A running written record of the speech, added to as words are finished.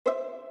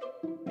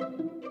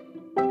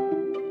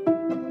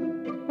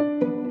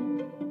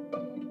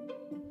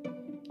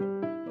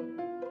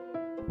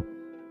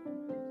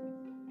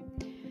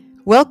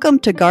Welcome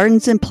to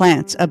Gardens and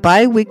Plants, a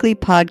bi-weekly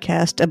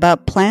podcast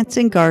about plants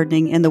and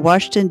gardening in the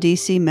Washington,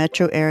 D.C.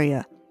 metro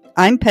area.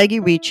 I'm Peggy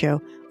Riccio,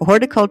 a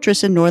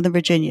horticulturist in Northern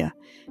Virginia.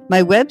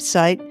 My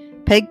website,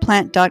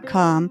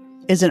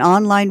 pegplant.com, is an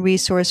online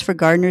resource for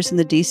gardeners in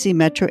the D.C.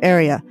 metro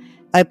area.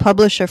 I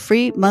publish a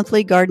free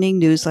monthly gardening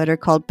newsletter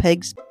called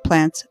Peg's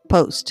Plants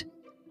Post.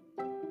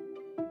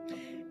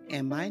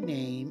 And my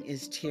name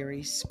is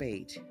Terry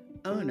Spate,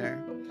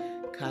 owner,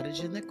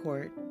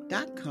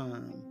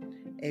 cottageinthecourt.com,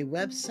 a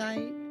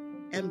website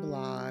and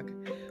blog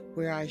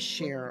where I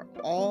share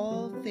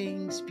all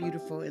things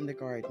beautiful in the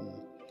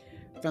garden,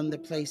 from the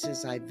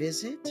places I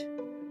visit,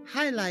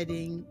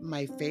 highlighting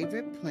my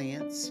favorite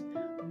plants,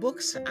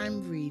 books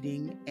I'm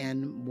reading,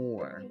 and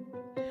more.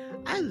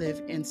 I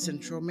live in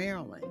Central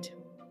Maryland.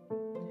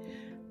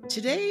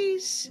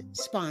 Today's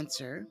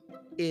sponsor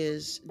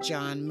is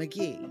John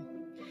McGee.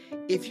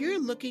 If you're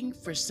looking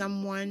for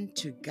someone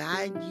to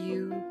guide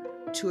you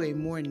to a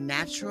more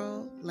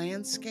natural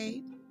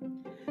landscape,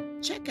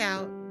 check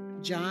out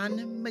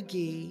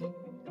johnmcgee.com.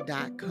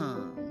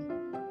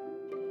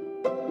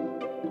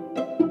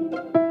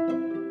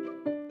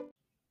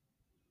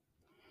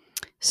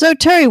 So,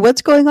 Terry,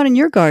 what's going on in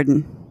your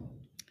garden?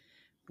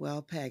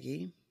 Well,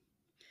 Peggy,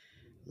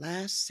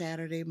 last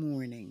Saturday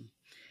morning,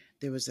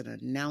 there was an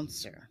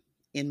announcer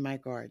in my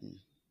garden.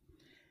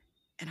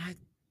 And I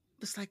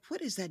was like,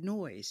 what is that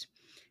noise?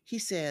 He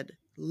said,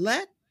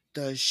 "Let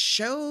the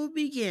show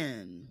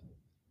begin."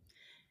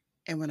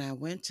 And when I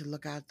went to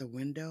look out the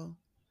window,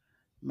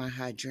 my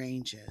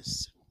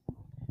hydrangeas,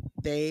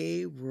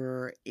 they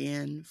were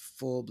in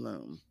full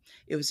bloom.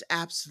 It was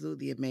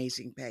absolutely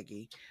amazing,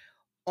 Peggy.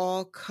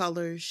 All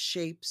colors,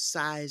 shapes,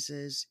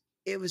 sizes.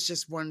 It was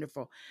just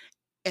wonderful.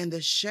 And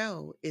the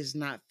show is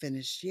not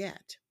finished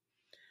yet.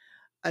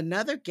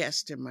 Another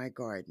guest in my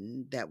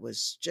garden that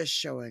was just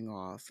showing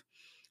off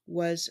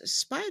was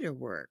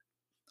spiderwort,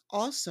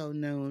 also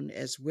known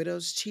as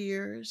widow's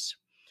tears.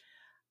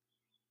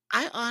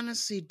 I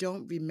honestly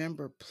don't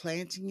remember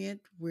planting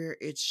it where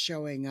it's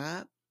showing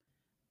up,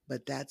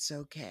 but that's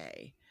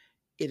okay.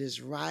 It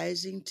is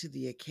rising to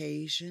the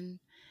occasion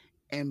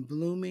and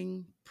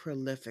blooming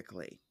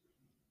prolifically.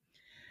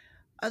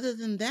 Other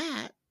than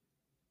that,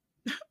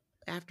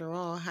 after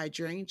all,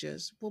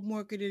 hydrangeas, what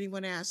more could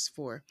anyone ask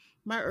for?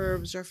 My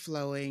herbs are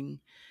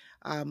flowing.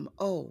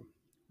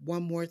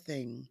 One more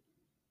thing.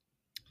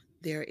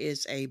 There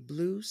is a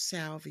blue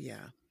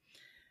salvia.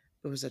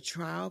 It was a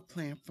trial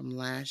plant from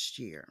last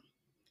year.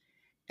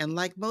 And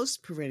like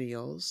most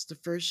perennials, the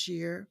first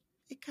year,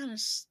 it kind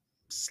of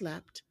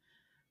slept.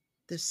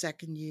 The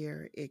second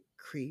year, it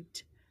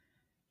creeped.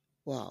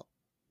 Well,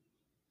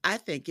 I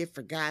think it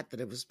forgot that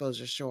it was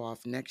supposed to show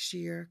off next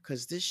year,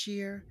 because this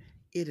year,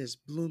 it is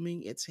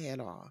blooming its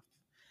head off.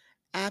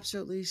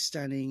 Absolutely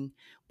stunning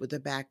with a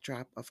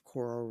backdrop of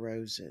coral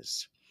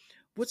roses.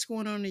 What's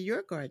going on in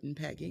your garden,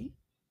 Peggy?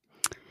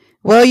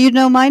 Well,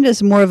 mine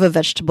is more of a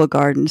vegetable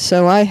garden,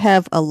 so I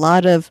have a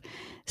lot of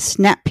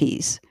snap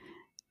peas,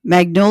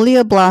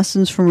 magnolia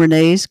blossoms from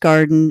Renee's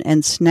garden,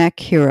 and snack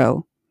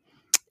hero.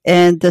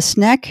 And the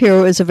snack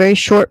hero is a very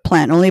short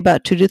plant, only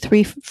about 2 to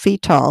 3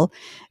 feet tall.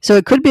 So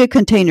it could be a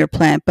container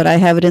plant, but I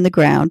have it in the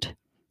ground.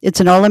 It's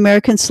an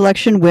All-American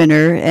Selection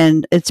winner,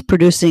 and it's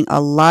producing a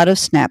lot of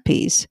snap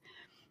peas.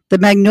 The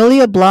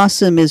magnolia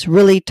blossom is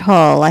really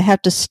tall. I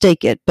have to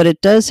stake it, but it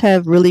does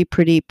have really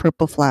pretty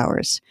purple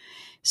flowers.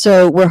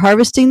 So we're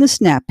harvesting the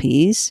snap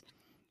peas,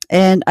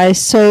 and I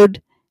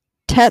sowed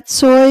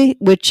tatsoi,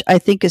 which I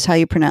think is how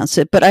you pronounce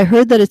it, but I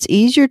heard that it's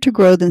easier to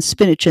grow than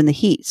spinach in the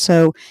heat.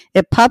 So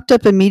it popped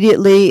up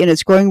immediately, and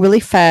it's growing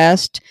really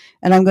fast,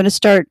 and I'm going to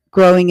start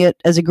growing it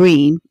as a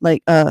green,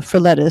 like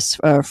for lettuce,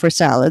 for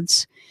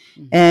salads.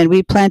 And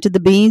we planted the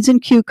beans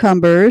and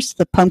cucumbers.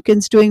 The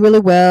pumpkin's doing really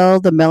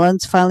well. The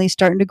melon's finally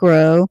starting to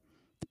grow.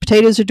 The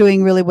potatoes are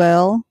doing really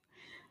well.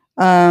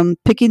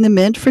 Picking the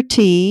mint for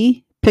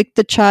tea. Picked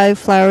the chive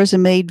flowers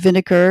and made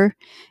vinegar,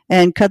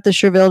 and cut the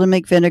chervil to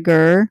make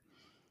vinegar.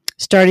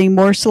 Starting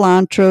more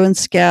cilantro and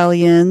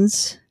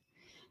scallions.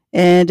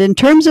 And in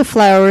terms of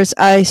flowers,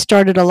 I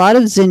started a lot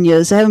of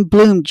zinnias. I haven't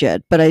bloomed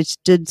yet, but I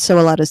did sow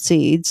a lot of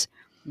seeds.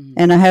 Mm-hmm.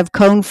 And I have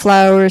cone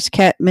flowers,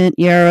 catmint,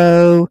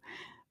 yarrow,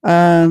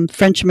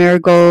 French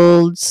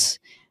marigolds.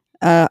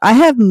 I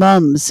have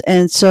mums,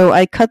 and so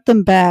I cut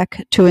them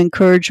back to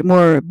encourage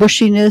more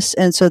bushiness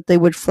and so that they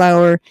would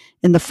flower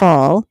in the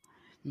fall.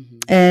 Mm-hmm.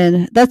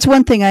 And that's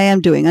one thing I am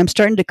doing. I'm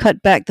starting to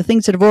cut back the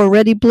things that have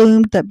already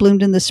bloomed, that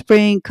bloomed in the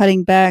spring,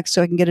 cutting back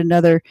so I can get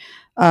another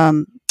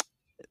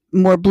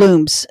more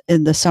blooms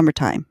in the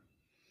summertime.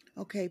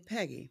 Okay,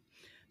 Peggy.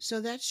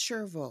 So that's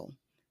chervil.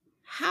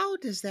 How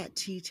does that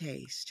tea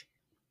taste?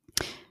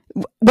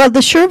 Well,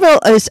 the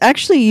chervil is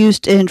actually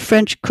used in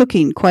French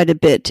cooking quite a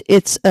bit.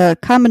 It's a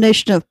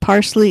combination of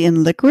parsley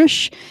and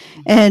licorice.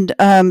 Mm-hmm.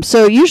 And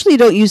so usually you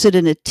don't use it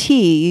in a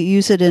tea. You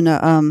use it in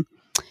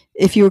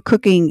If you were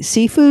cooking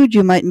seafood,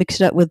 you might mix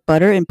it up with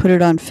butter and put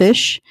it on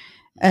fish.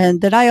 Hmm.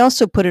 And then I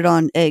also put it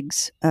on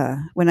eggs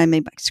when I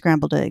made my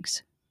scrambled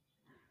eggs.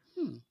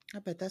 Hmm. I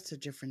bet that's a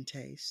different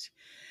taste.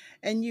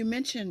 And you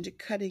mentioned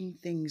cutting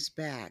things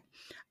back.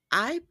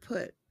 I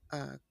put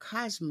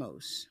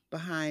Cosmos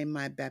behind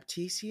my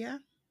Baptisia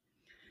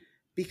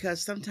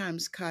because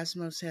sometimes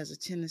Cosmos has a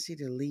tendency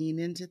to lean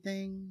into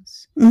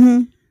things,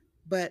 Hmm.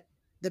 but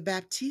the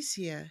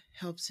Baptisia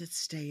helps it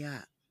stay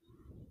up.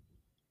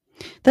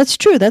 That's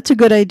true. That's a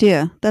good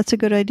idea. That's a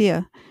good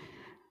idea.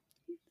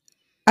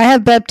 I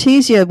have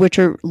baptisia, which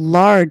are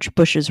large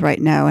bushes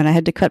right now, and I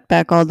had to cut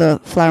back all the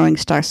flowering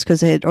stalks because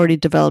they had already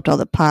developed all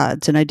the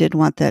pods, and I didn't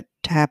want that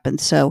to happen.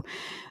 So,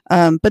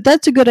 but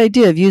that's a good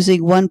idea of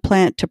using one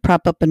plant to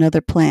prop up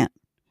another plant.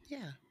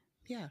 Yeah,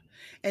 yeah.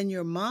 And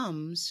your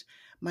mums,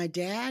 my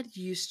dad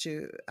used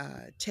to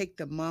take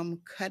the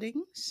mum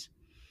cuttings.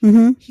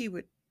 Hmm. He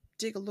would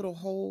dig a little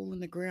hole in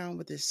the ground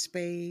with his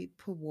spade,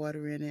 put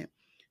water in it,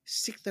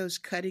 stick those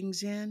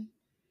cuttings in,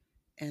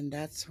 and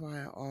that's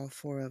why all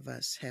four of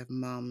us have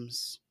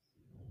mums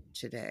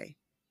today.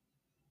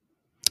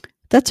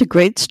 That's a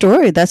great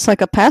story. That's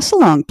like a pass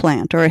along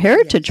plant or a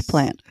heritage Yes,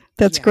 plant.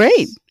 That's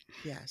great. yes,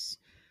 yes.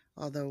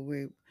 Although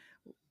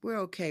we're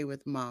okay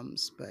with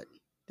mums, but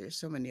there's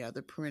so many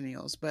other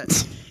perennials.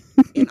 But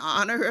in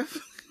honor of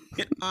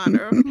in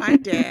honor of my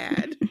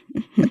dad,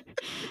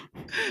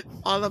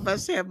 all of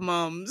us have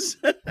mums.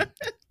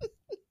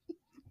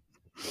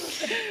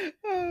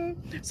 Uh,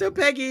 so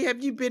Peggy,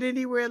 have you been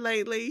anywhere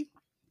lately?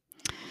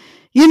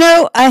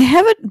 I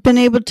haven't been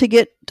able to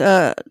get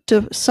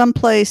to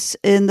someplace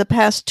in the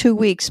past 2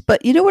 weeks,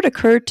 but what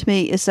occurred to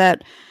me is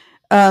that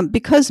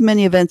because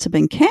many events have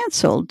been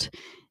canceled,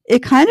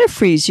 it kind of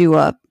frees you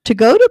up to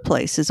go to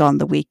places on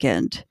the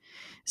weekend.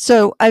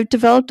 So I've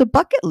developed a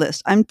bucket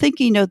list. I'm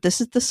thinking,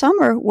 this is the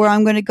summer where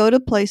I'm going to go to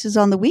places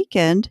on the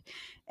weekend.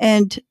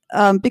 And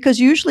because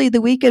usually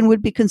the weekend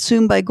would be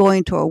consumed by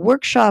going to a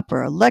workshop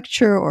or a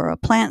lecture or a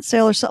plant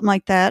sale or something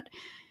like that.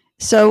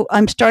 So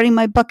I'm starting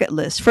my bucket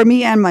list for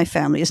me and my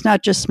family. It's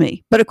not just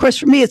me. But of course,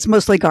 for me, it's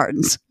mostly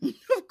gardens.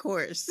 Of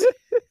course.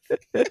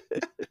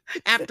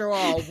 After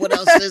all, what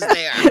else is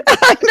there?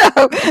 I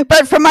know.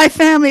 But for my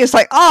family, it's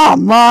like, oh,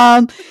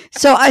 mom.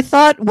 So I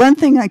thought one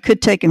thing I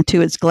could take them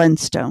to is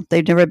Glenstone.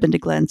 They've never been to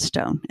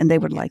Glenstone, and they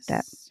would like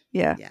that. Yes.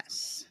 Yeah.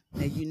 Yes.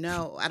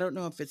 Now, I don't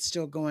know if it's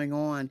still going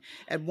on.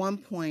 At one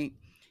point,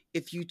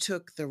 if you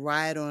took the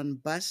ride on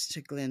bus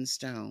to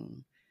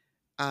Glenstone,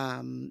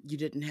 you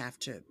didn't have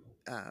to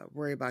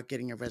worry about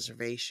getting a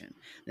reservation.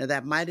 Now,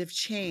 that might have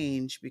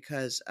changed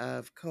because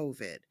of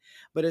COVID,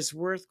 but it's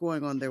worth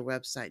going on their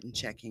website and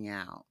checking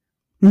out.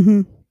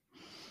 Hmm.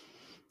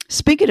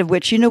 Speaking of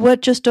which, you know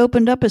what just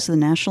opened up is the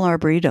National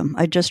Arboretum.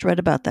 I just read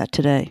about that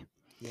today.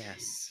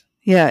 Yes.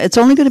 Yeah, it's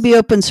only going to be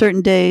open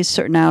certain days,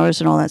 certain hours,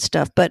 and all that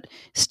stuff. But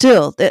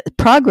still,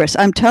 progress.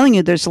 I'm telling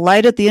you, there's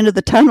light at the end of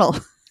the tunnel.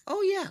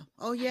 Oh, yeah.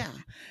 Oh, yeah.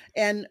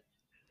 And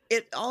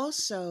it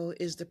also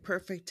is the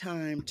perfect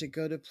time to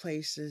go to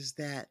places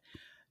that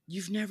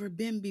you've never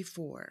been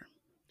before,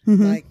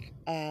 Hmm. like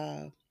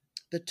the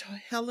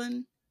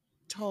Helen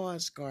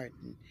Taw's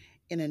Garden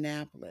in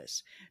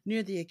Annapolis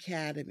near the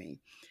Academy.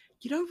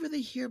 You don't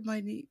really hear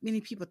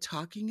many people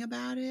talking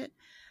about it,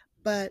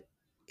 but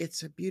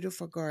it's a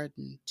beautiful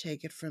garden.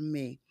 Take it from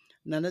me.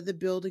 None of the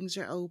buildings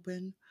are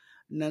open,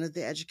 none of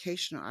the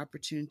educational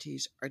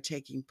opportunities are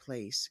taking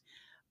place,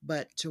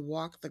 but to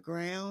walk the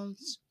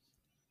grounds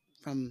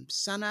from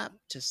sunup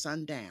to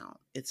sundown,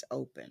 it's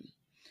open.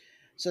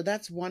 So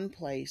that's one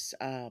place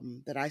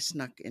that I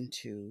snuck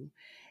into.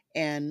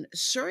 And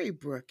Surrey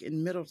Brook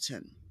in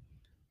Middleton,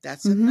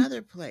 that's Hmm.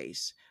 another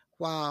place.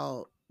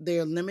 While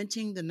they're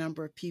limiting the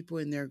number of people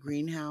in their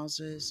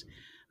greenhouses,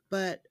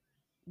 but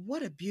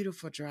what a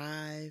beautiful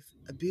drive,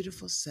 a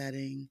beautiful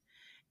setting,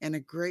 and a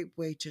great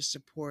way to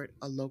support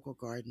a local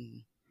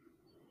garden.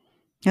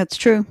 That's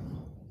true.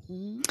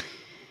 Mhm.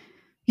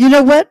 You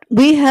know what?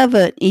 We have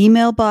an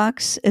email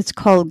box. It's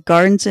called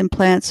Gardens and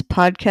Plants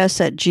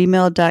Podcast at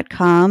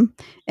gmail.com.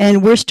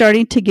 And we're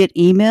starting to get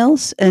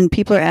emails, and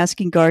people are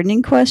asking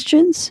gardening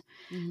questions.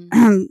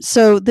 Mhm.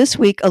 So this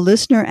week, a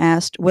listener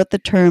asked what the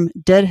term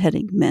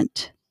deadheading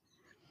meant.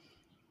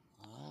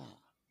 Ah,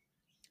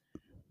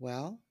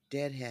 well,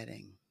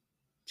 deadheading,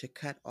 to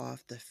cut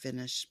off the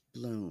finished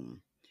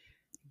bloom,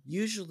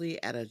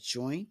 usually at a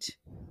joint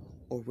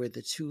or where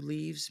the two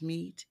leaves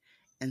meet,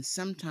 and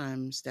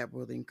sometimes that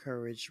will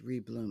encourage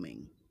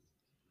reblooming.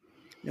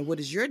 Now,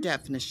 what is your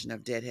definition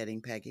of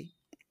deadheading, Peggy?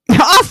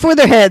 Off with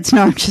their heads.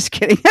 No, I'm just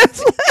kidding.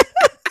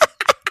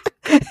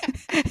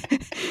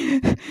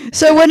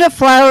 So when a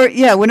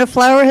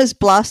flower has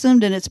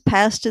blossomed and it's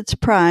past its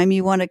prime,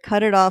 you want to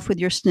cut it off with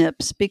your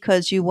snips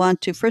because you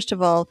want to, first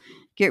of all,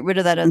 get rid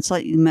of that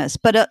unsightly mess.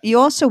 But you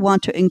also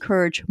want to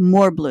encourage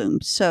more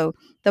blooms. So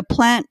the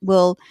plant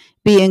will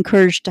be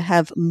encouraged to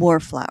have more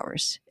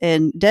flowers.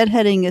 And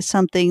deadheading is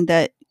something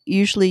that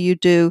usually you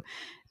do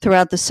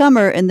throughout the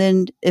summer. And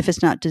then if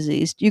it's not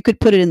diseased, you could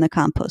put it in the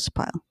compost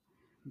pile.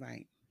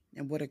 Right.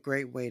 And what a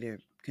great way to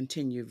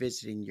continue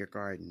visiting your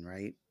garden,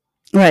 right?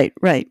 Right,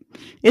 right.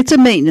 It's a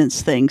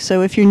maintenance thing.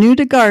 So if you're new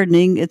to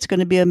gardening, it's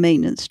going to be a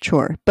maintenance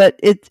chore. But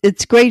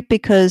it's great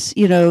because,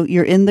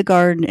 you're in the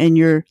garden and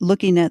you're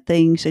looking at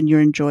things and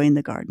you're enjoying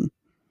the garden.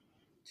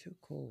 Too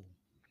cool.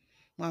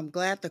 Well, I'm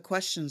glad the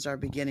questions are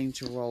beginning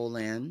to roll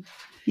in. And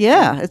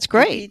Yeah, it's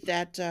great. repeat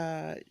that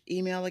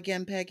email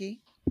again,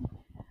 Peggy.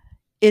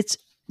 It's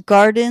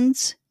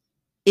gardens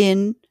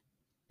in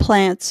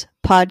plants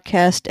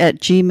podcast at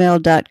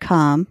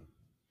gmail.com.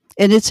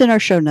 And it's in our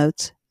show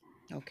notes.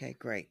 Okay,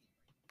 great.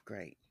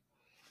 Great.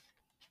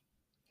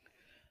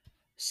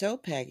 So,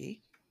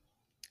 Peggy,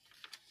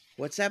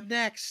 what's up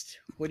next?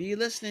 What are you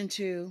listening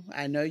to?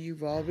 I know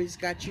you've always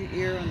got your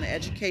ear on the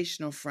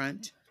educational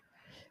front.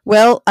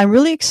 Well, I'm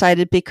really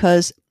excited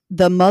because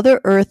the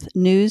Mother Earth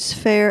News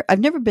Fair, I've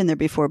never been there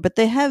before, but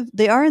they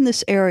are in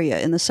this area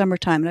in the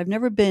summertime and I've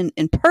never been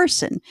in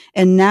person,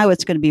 and now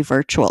it's going to be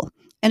virtual.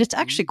 And it's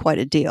actually Mm, quite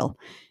a deal.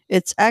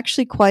 It's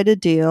actually quite a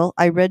deal.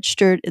 I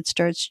registered, it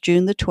starts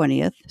June the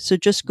 20th. So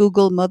just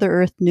Google Mother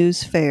Earth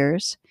News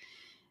Fairs.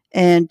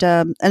 And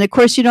of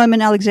course, I'm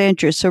in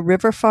Alexandria, so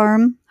River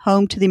Farm,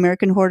 home to the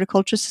American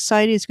Horticulture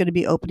Society, is going to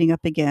be opening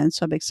up again.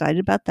 So I'm excited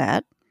about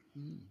that.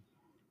 mm,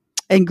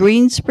 And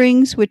Green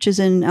Springs, which is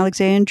in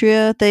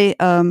Alexandria,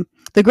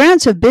 the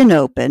grounds have been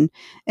open,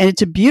 and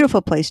it's a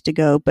beautiful place to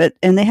go.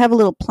 And they have a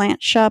little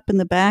plant shop in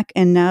the back,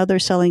 and now they're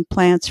selling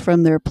plants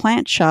from their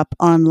plant shop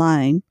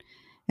online,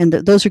 and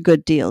those are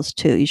good deals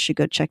too. You should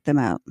go check them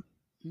out.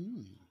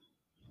 mm.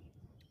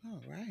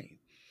 All right.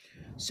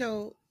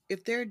 So,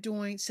 if they're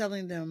doing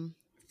selling them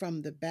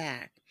from the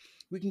back,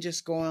 we can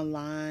just go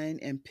online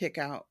and pick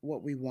out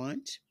what we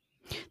want.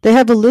 They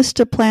have a list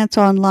of plants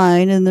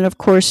online, and then of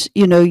course,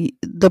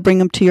 they'll bring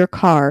them to your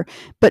car.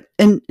 But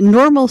in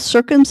normal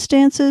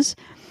circumstances,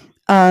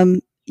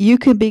 you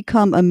can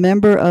become a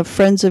member of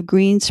Friends of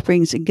Green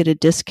Springs and get a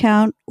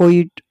discount, or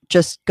you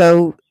just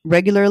go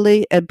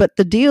regularly. But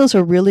the deals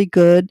are really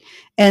good,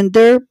 and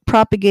they're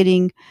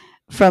propagating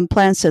from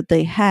plants that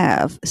they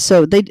have.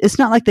 So it's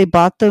not like they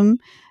bought them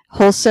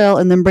wholesale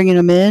and then bringing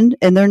them in,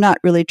 and they're not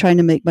really trying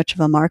to make much of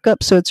a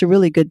markup. So it's a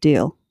really good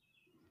deal.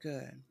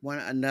 Good. One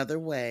another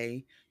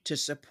way to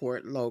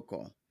support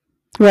local.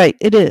 Right,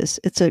 it is.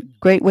 It's a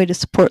great way to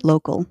support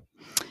local.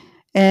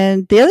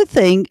 And the other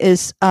thing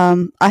is,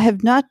 I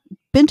have not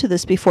been to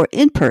this before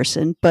in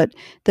person, but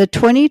the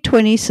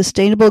 2020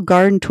 Sustainable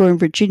Garden Tour in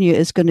Virginia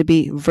is going to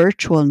be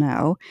virtual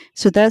now.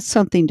 So that's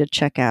something to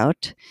check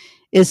out.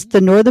 Is the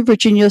Mm, Northern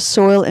Virginia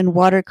Soil and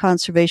Water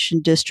Conservation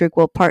District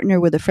will partner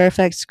with the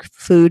Fairfax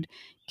Food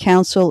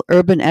Council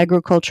Urban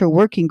Agriculture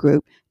Working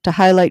Group to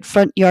highlight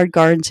front yard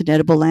gardens and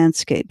edible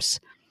landscapes.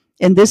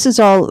 And this is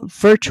all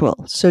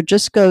virtual. So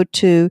just go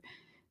to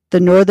the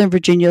Northern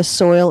Virginia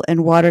Soil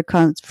and Water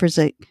Con-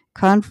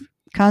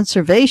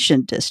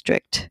 Conservation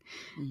District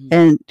mhm.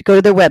 and go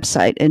to their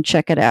website and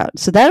check it out.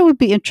 So that would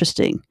be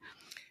interesting.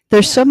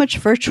 There's so Yeah. much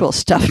virtual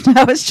stuff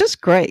now. It's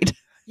just great.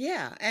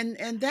 Yeah, and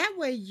that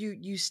way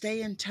you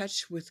stay in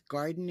touch with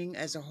gardening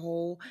as a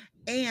whole,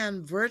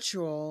 and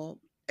virtual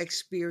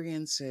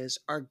experiences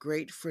are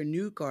great for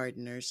new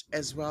gardeners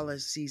as well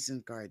as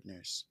seasoned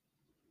gardeners.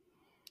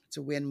 It's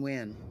a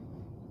win-win.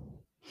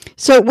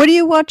 So what are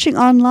you watching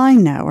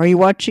online now? Are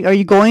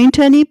you going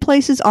to any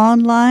places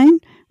online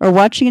or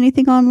watching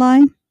anything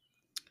online?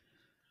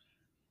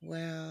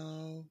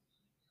 Well,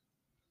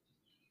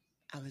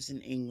 I was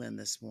in England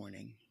this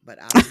morning,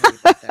 but I'll tell you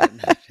about that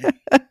another day.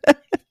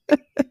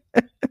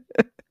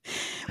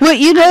 Well,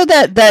 you I know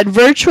that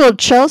virtual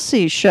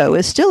Chelsea show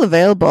is still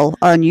available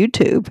on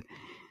YouTube.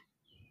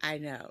 I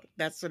know.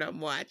 That's what I'm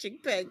watching,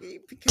 Peggy,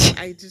 because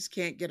I just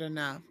can't get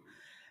enough.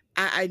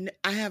 I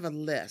have a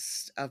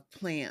list of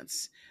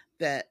plants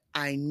that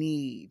I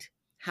need.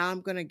 How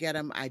I'm going to get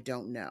them, I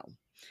don't know.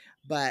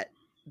 But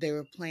there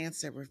were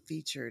plants that were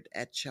featured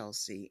at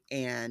Chelsea.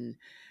 And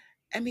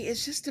I mean,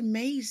 it's just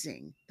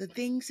amazing the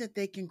things that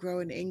they can grow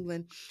in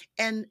England.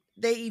 And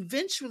they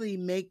eventually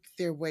make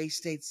their way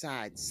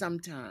stateside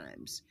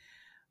sometimes.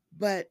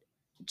 But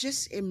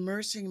just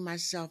immersing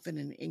myself in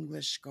an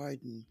English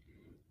garden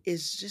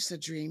is just a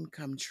dream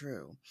come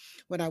true.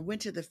 When I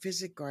went to the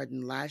Physic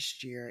Garden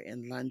last year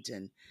in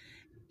London,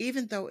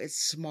 even though it's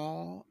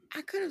small,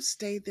 I could have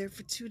stayed there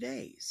for 2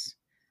 days.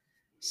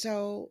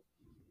 So,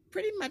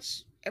 pretty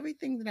much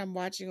everything that I'm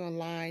watching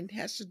online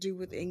has to do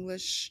with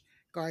English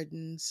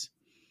gardens,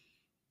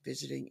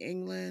 visiting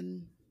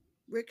England,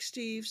 Rick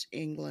Steves,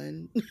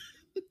 England,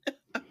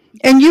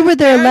 And you were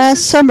there Paris last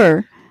is,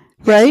 summer,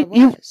 yes, I right?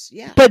 You was.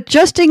 Yeah. but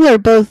just England or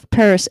both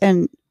Paris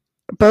and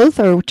both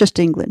or just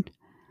England?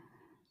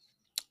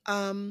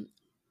 Um,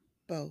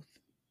 both,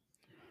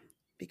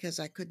 because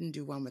I couldn't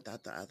do one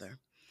without the other.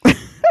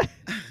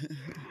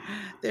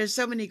 There's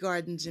so many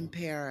gardens in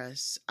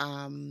Paris.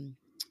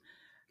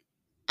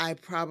 I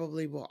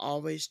probably will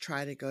always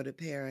try to go to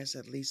Paris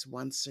at least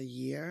once a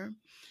year.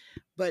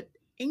 But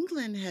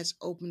England has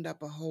opened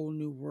up a whole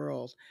new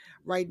world.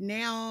 Right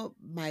now,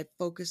 my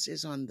focus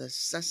is on the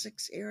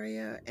Sussex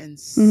area and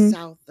Hmm.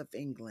 south of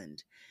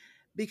England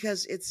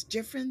because it's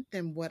different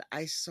than what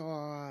I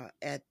saw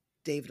at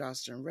David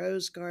Austin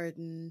Rose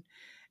Garden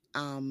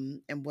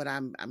and what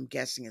I'm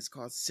guessing is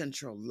called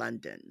Central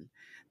London.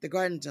 The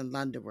gardens in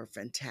London were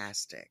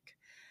fantastic.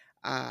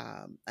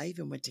 I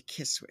even went to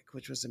Kiswick,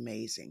 which was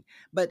amazing.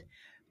 But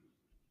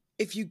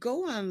if you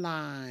go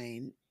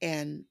online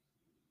and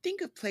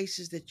think of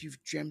places that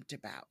you've dreamt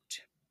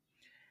about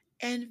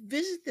and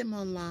visit them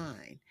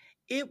online,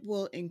 it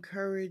will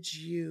encourage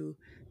you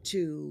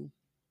to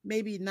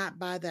maybe not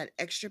buy that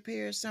extra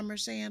pair of summer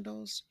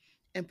sandals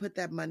and put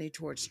that money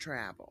towards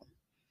travel.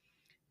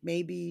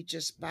 Maybe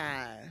just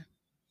buy,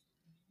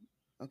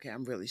 okay,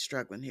 I'm really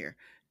struggling here,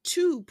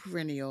 two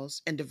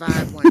perennials and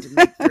divide one to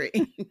make three.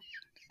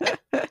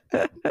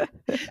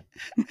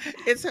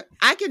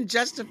 I can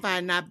justify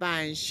not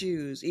buying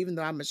shoes, even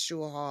though I'm a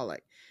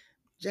shoeaholic.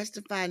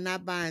 Justify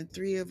not buying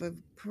three of a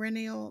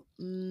perennial.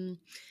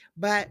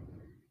 But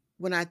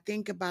when I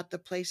think about the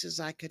places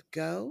I could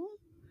go,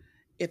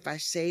 if I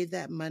save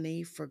that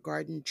money for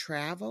garden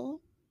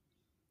travel,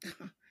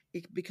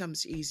 it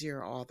becomes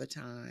easier all the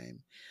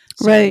time.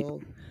 Right.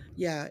 So,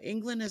 yeah,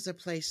 England is a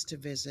place to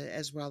visit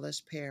as well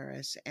as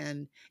Paris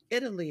and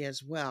Italy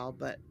as well,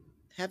 but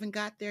haven't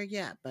got there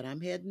yet, but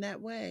I'm heading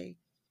that way.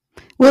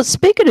 Well,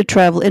 speaking of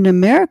travel, in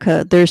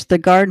America, there's the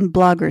Garden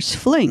Bloggers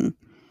Fling,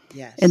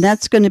 and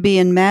that's Yes. going to be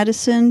in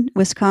Madison,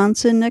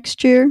 Wisconsin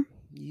next year.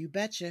 You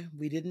betcha.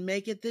 We didn't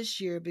make it this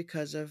year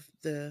because of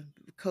the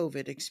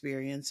COVID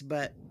experience,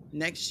 but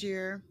next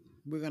year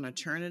we're going to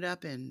turn it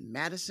up in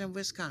Madison,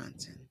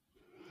 Wisconsin.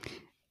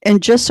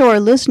 And just so our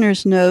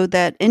listeners know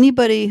that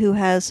anybody who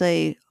has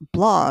a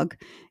blog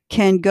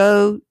can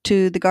go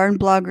to the Garden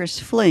Bloggers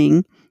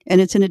Fling, and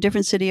it's in a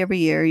different city every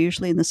year,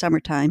 usually in the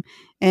summertime.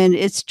 And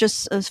it's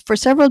just for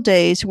several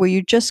days where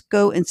you just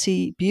go and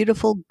see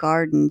beautiful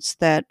gardens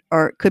that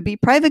are could be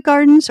private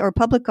gardens or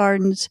public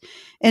gardens,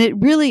 and it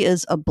really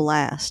is a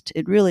blast.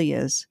 It really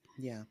is.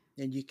 Yeah,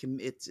 and you can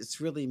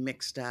it's really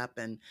mixed up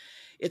and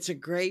it's a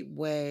great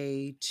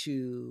way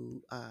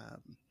to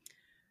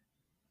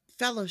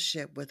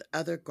fellowship with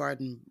other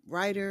garden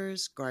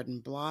writers,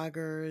 garden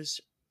bloggers,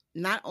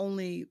 not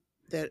only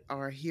that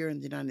are here in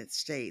the United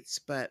States,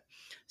 but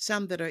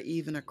some that are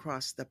even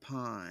across the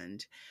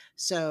pond.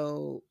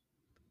 So,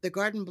 the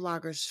Garden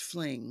Bloggers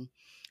Fling,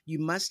 you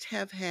must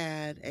have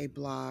had a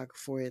blog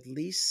for at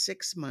least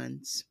 6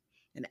 months,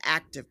 an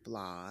active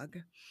blog,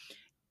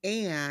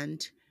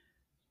 and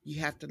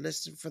you have to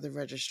listen for the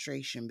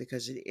registration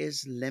because it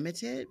is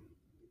limited.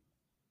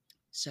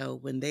 So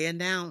when they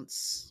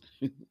announce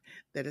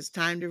that it's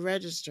time to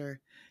register,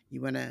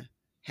 you want to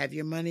have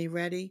your money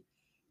ready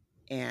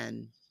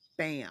and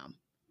bam,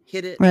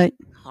 hit it Right.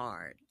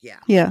 hard. Yeah.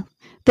 Yeah.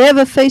 They have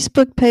a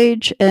Facebook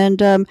page,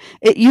 and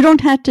you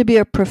don't have to be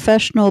a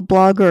professional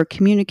blogger or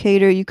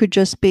communicator. You could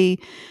just be,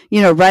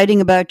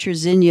 writing about your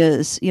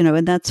zinnias,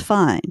 and that's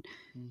fine.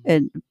 Hmm.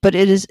 But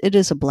it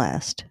is a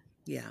blast.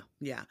 Yeah.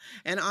 Yeah.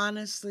 And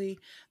honestly,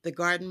 the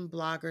Garden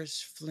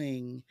Bloggers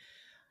Fling,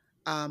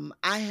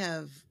 I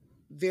have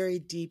very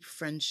deep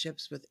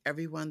friendships with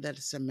everyone that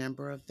is a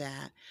member of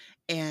that.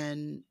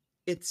 And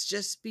it's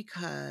just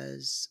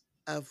because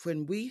of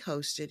when we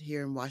hosted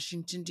here in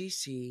Washington,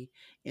 D.C.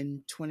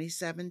 in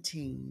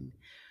 2017,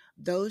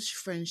 those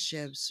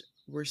friendships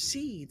were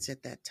seeds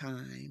at that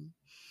time.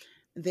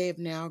 They have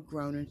now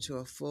grown into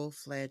a full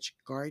fledged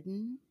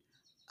garden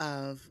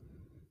of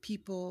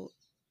people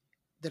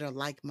that are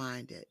like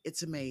minded.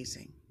 It's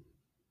amazing.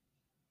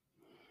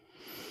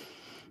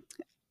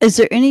 Is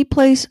there any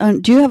place?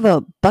 Do you have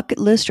a bucket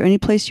list or any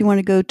place you want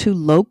to go to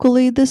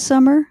locally this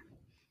summer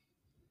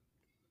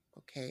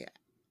Okay.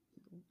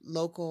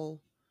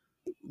 Local,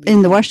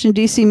 in the meaning, Washington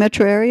D.C.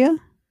 metro area?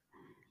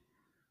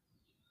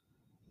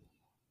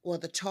 well,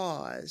 the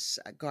Taws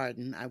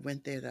Garden, I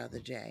went there the other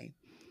day.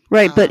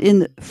 Right, but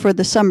Um, for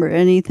the summer,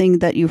 anything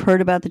that you've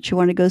heard about that you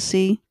want to go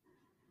see?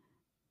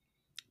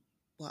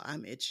 well,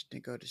 I'm itching to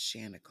go to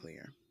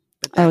Chanticleer,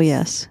 but Oh that's,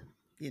 yes.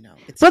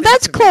 it's Well, been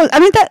that's close. I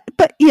mean that,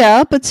 but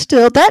yeah, but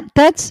still,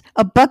 that's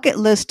a bucket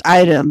list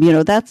item.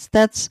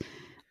 That's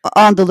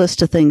on the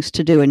list of things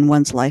to do in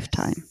one's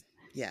lifetime.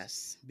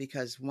 yes, yes,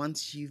 because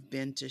once you've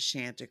been to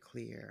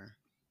Chanticleer,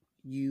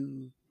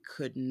 you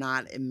could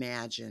not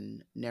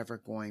imagine never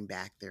going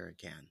back there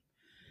again.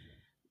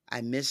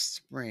 I miss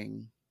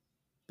spring,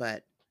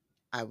 but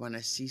I want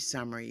to see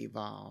summer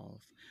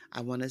evolve.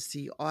 I want to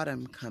see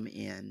autumn come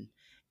in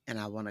and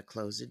I want to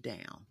close it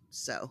down.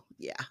 So,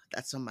 yeah,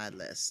 that's on my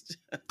list.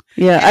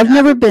 Yeah, And I've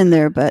never other, been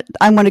there, but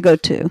I want to go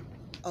too.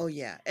 oh,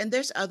 yeah. And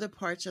there's other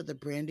parts of the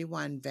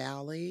Brandywine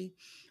Valley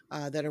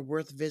that are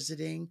worth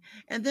visiting.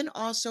 And then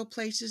also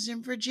places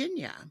in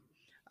Virginia.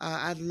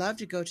 I'd love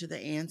to go to the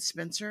Ann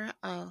Spencer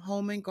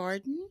Home and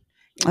Garden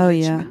in Oh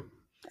yeah, Richmond.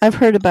 I've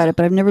heard about Uh, it,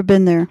 but I've never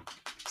been there.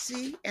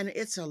 See, and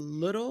it's a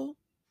little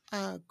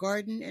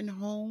garden and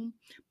home,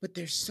 but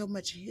there's so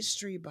much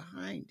history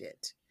behind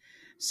it.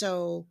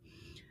 So,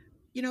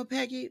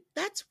 Peggy,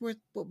 that's what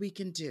we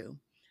can do.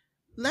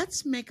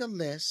 Let's make a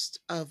list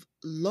of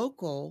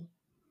local,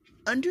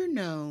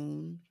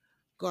 underknown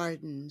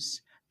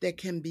gardens that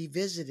can be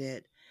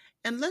visited,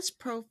 and let's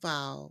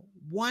profile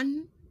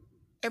one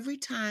every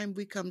time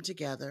we come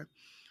together.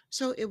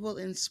 so it will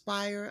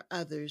inspire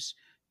others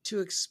to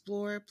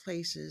explore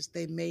places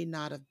they may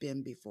not have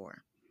been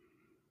before.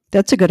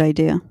 That's a good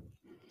idea.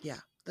 Yeah,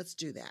 let's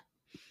do that.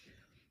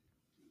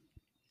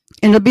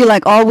 And it'll be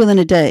like all within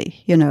a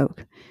day, Yeah,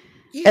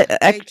 day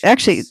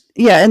Actually, trips.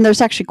 yeah, and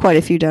there's actually quite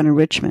a few down in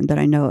Richmond that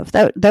I know of.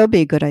 That would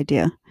be a good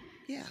idea.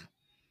 Yeah.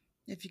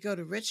 If you go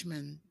to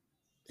Richmond,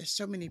 there's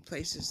so many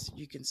places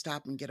you can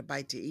stop and get a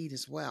bite to eat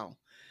as well.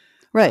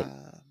 Right.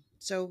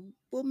 So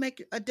we'll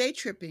make a day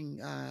tripping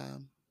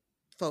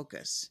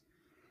focus.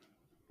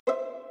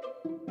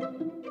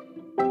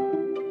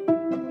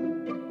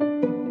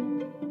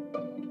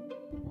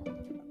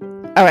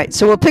 All right,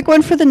 so we'll pick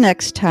one for the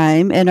next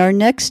time, and our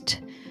next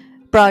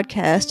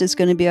broadcast is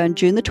going to be on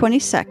June the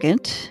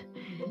 22nd.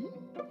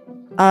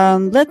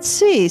 Let's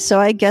see. So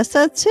I guess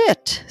that's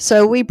it.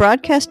 So we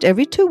broadcast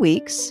every 2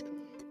 weeks.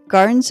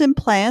 Gardens and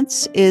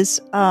Plants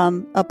is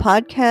a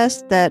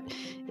podcast that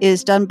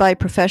is done by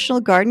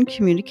professional garden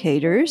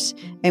communicators,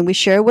 and we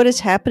share what is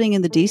happening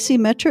in the DC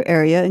metro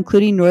area,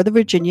 including Northern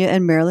Virginia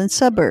and Maryland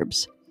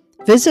suburbs.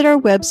 Visit our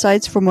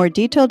websites for more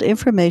detailed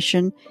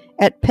information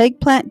at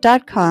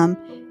pegplant.com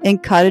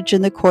and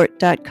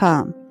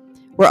cottageinthecourt.com.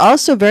 We're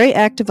also very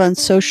active on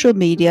social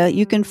media.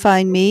 You can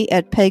find me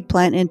at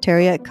Pegplant and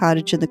Terry at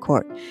Cottage in the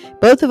Court.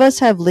 Both of us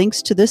have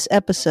links to this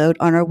episode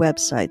on our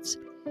websites.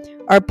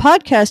 Our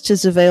podcast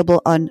is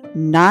available on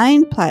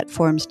 9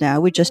 platforms now.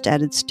 We just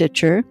added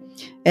Stitcher.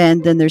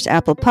 And then there's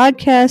Apple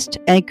Podcast,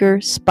 Anchor,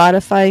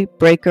 Spotify,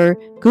 Breaker,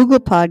 Google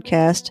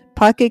Podcast,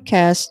 Pocket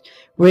Cast,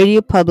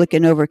 Radio Public,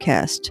 and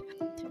Overcast.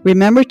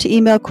 Remember to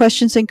email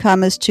questions and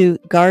comments to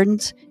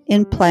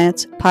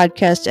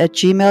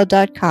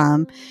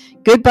gardensinplantspodcast@gmail.com.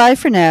 Goodbye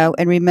for now,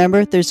 and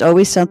remember, there's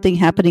always something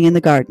happening in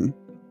the garden.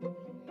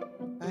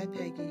 Bye,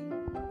 Peggy.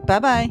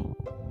 Bye-bye.